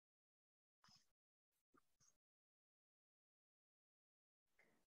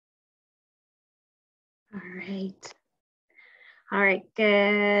All right. All right.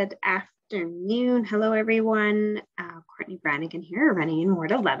 Good afternoon. Hello, everyone. Courtney Brannigan here, running in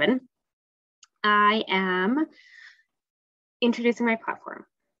Ward 11. I am introducing my platform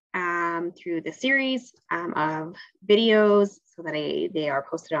through the series of videos so that they are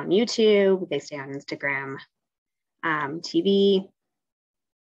posted on YouTube. They stay on Instagram, TV.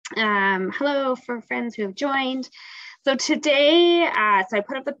 Hello for friends who have joined. So today, so I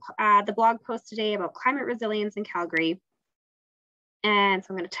put up the blog post today about climate resilience in Calgary. And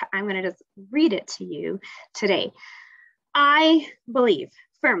so I'm going to just read it to you today. I believe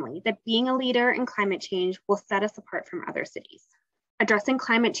firmly that being a leader in climate change will set us apart from other cities. Addressing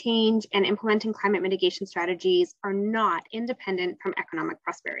climate change and implementing climate mitigation strategies are not independent from economic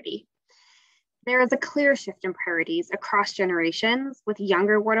prosperity. There is a clear shift in priorities across generations, with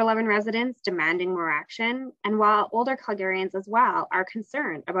younger Ward 11 residents demanding more action, and while older Calgarians as well are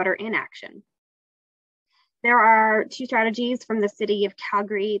concerned about our inaction. There are two strategies from the City of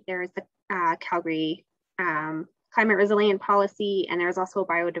Calgary. There's the Calgary Climate Resilient Policy, and there's also a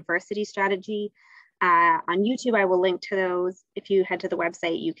biodiversity strategy. On YouTube, I will link to those. If you head to the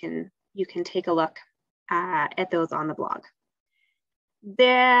website, you can take a look at those on the blog.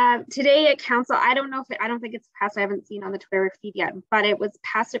 Today at council, I don't think it's passed. I haven't seen on the Twitter feed yet, but it was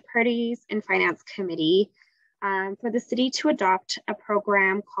passed at Parties and Finance Committee for the city to adopt a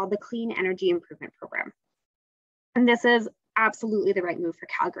program called the Clean Energy Improvement Program. And this is absolutely the right move for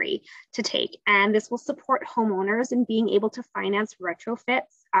Calgary to take. And this will support homeowners in being able to finance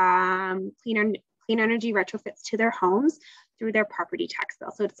retrofits, clean energy retrofits to their homes through their property tax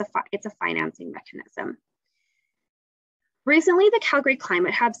bill. So it's a financing mechanism. Recently, the Calgary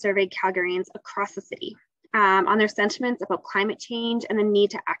Climate Hub surveyed Calgarians across the city on their sentiments about climate change and the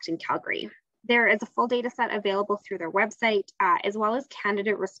need to act in Calgary. There is a full data set available through their website, as well as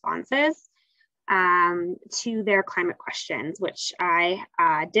candidate responses to their climate questions, which I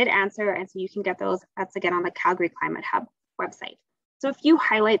did answer, and so you can get those. That's again on the Calgary Climate Hub website. So a few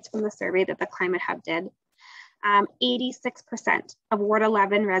highlights from the survey that the Climate Hub did. 86% of Ward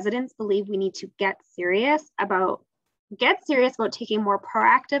 11 residents believe we need to get serious about taking more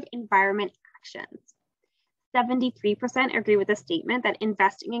proactive environment actions. 73% agree with the statement that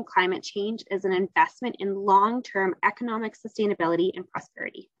investing in climate change is an investment in long-term economic sustainability and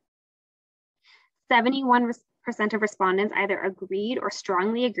prosperity. 71% of respondents either agreed or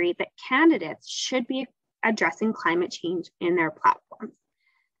strongly agreed that candidates should be addressing climate change in their platforms.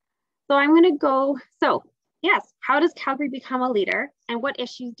 So yes, how does Calgary become a leader, and what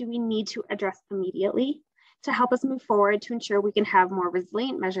issues do we need to address immediately to help us move forward to ensure we can have more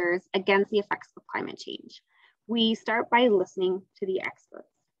resilient measures against the effects of climate change? We start by listening to the experts.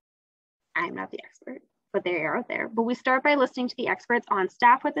 I'm not the expert, but they are out there. But we start by listening to the experts on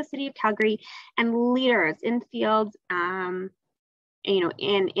staff with the City of Calgary and leaders in fields, in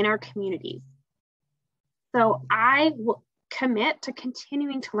our communities. So I will commit to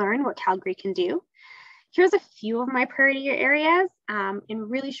continuing to learn what Calgary can do. Here's a few of my priority areas in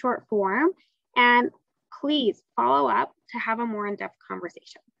really short form, and please follow up to have a more in-depth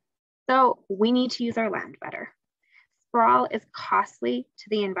conversation. So we need to use our land better. Sprawl is costly to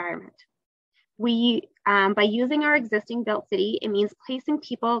the environment. By using our existing built city, it means placing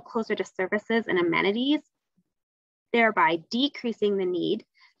people closer to services and amenities, thereby decreasing the need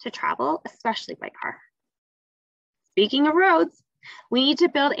to travel, especially by car. Speaking of roads, we need to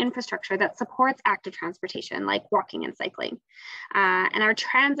build infrastructure that supports active transportation, like walking and cycling. And our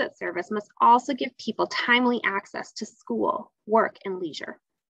transit service must also give people timely access to school, work, and leisure.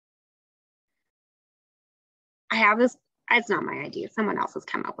 I have this, it's not my idea, someone else has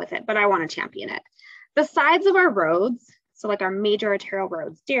come up with it, but I want to champion it. The sides of our roads, so like our major arterial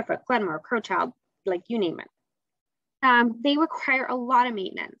roads, Deerfoot, Glenmore, Crowchild, like you name it, they require a lot of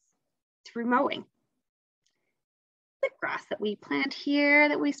maintenance through mowing. The grass that we plant here,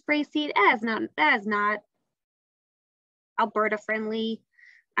 that we spray seed, that is not Alberta friendly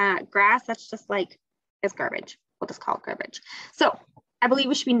grass. That's just like, it's garbage. We'll just call it garbage. So I believe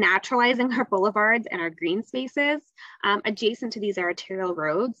we should be naturalizing our boulevards and our green spaces adjacent to these arterial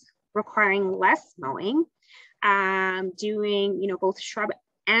roads, requiring less mowing, doing both shrub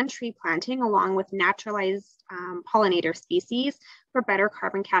and tree planting along with naturalized pollinator species for better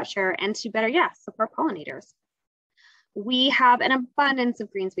carbon capture and to better, support pollinators. We have an abundance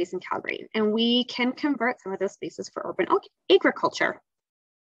of green space in Calgary, and we can convert some of those spaces for urban agriculture.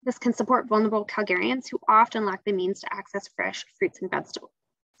 This can support vulnerable Calgarians who often lack the means to access fresh fruits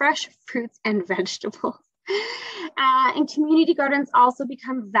and vegetables. And community gardens also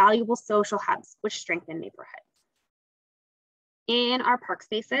become valuable social hubs, which strengthen neighborhoods. In our park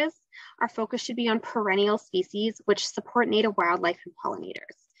spaces, our focus should be on perennial species which support native wildlife and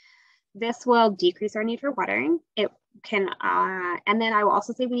pollinators. This will decrease our need for watering. It can, and then I will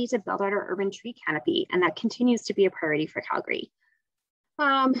also say we need to build out our urban tree canopy, and that continues to be a priority for Calgary.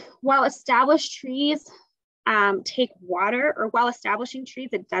 While established trees take water, or while establishing trees,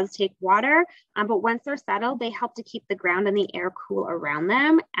 it does take water, but once they're settled, they help to keep the ground and the air cool around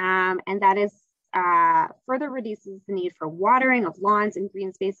them, and that is further reduces the need for watering of lawns and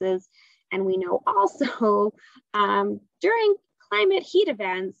green spaces. And we know also during climate heat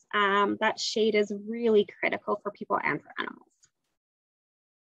events, that shade is really critical for people and for animals.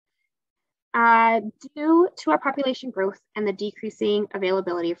 Due to our population growth and the decreasing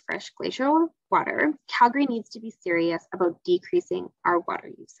availability of fresh glacial water, Calgary needs to be serious about decreasing our water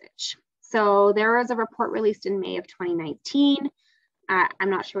usage. So there was a report released in May of 2019. I'm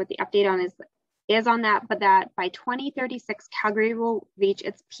not sure what the update on is on that, but that by 2036, Calgary will reach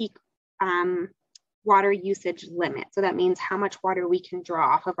its peak water usage limit. So that means how much water we can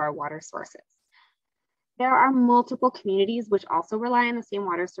draw off of our water sources. There are multiple communities which also rely on the same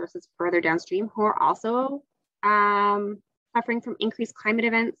water sources further downstream who are also suffering from increased climate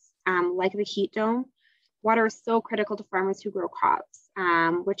events like the heat dome. Water is so critical to farmers who grow crops,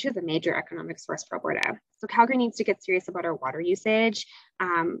 which is a major economic source for Alberta. So Calgary needs to get serious about our water usage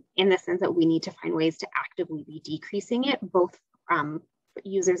in the sense that we need to find ways to actively be decreasing it, both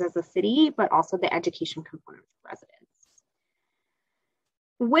users as a city, but also the education component for residents.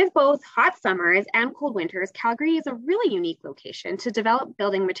 With both hot summers and cold winters, Calgary is a really unique location to develop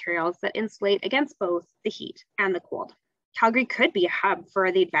building materials that insulate against both the heat and the cold. Calgary could be a hub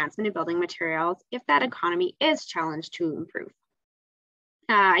for the advancement of building materials if that economy is challenged to improve.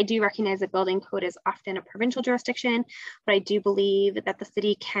 I do recognize that building code is often a provincial jurisdiction, but I do believe that the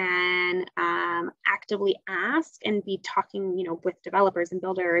city can actively ask and be talking, with developers and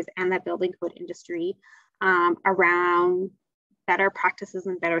builders and that building code industry around better practices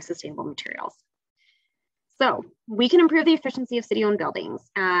and better sustainable materials. So we can improve the efficiency of city-owned buildings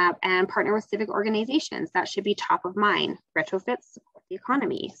and partner with civic organizations. That should be top of mind. Retrofits support the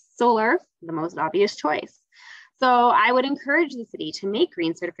economy. Solar, the most obvious choice. So I would encourage the city to make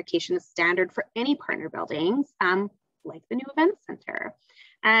green certification a standard for any partner buildings, like the new event center.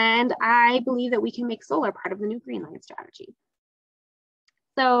 And I believe that we can make solar part of the new Green Line strategy.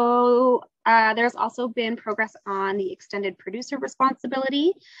 So there's also been progress on the extended producer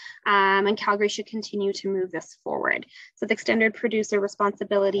responsibility, and Calgary should continue to move this forward. So the extended producer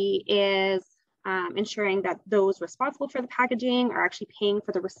responsibility is ensuring that those responsible for the packaging are actually paying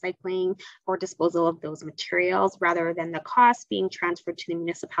for the recycling or disposal of those materials rather than the cost being transferred to the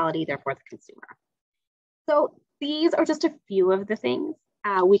municipality, therefore the consumer. So these are just a few of the things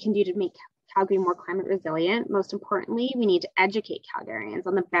we can do to make Calgary more climate resilient. Most importantly, we need to educate Calgarians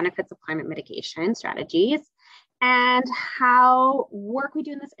on the benefits of climate mitigation strategies and how work we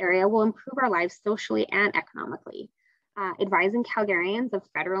do in this area will improve our lives socially and economically. Advising Calgarians of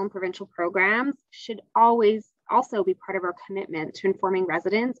federal and provincial programs should always also be part of our commitment to informing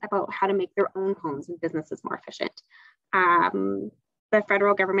residents about how to make their own homes and businesses more efficient. The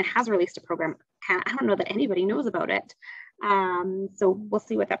federal government has released a program. I don't know that anybody knows about it. So we'll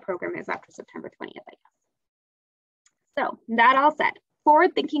see what that program is after September 20th, I guess. So that all said,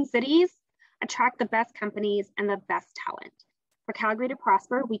 forward-thinking cities attract the best companies and the best talent. For Calgary to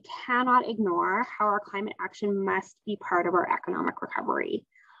prosper, we cannot ignore how our climate action must be part of our economic recovery.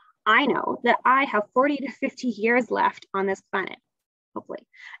 I know that I have 40 to 50 years left on this planet, hopefully.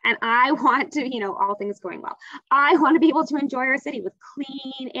 And I want to, all things going well, I want to be able to enjoy our city with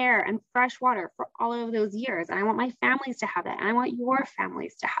clean air and fresh water for all of those years. And I want my families to have that. And I want your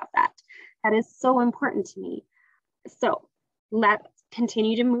families to have that. That is so important to me. So let's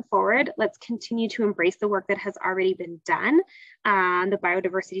continue to move forward. Let's continue to embrace the work that has already been done. The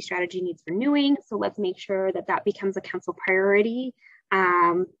biodiversity strategy needs renewing. So let's make sure that that becomes a council priority,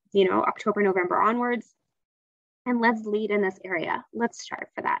 October, November onwards. And let's lead in this area. Let's strive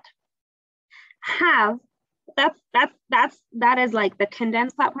for that. That is like the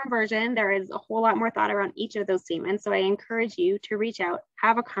condensed platform version. There is a whole lot more thought around each of those statements. So I encourage you to reach out,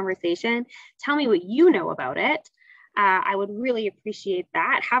 have a conversation, tell me what you know about it. I would really appreciate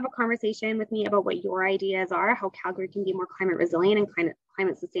that. Have a conversation with me about what your ideas are, how Calgary can be more climate resilient and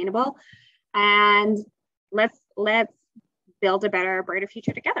climate sustainable. And let's build a better, brighter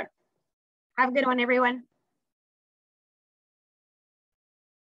future together. Have a good one, everyone.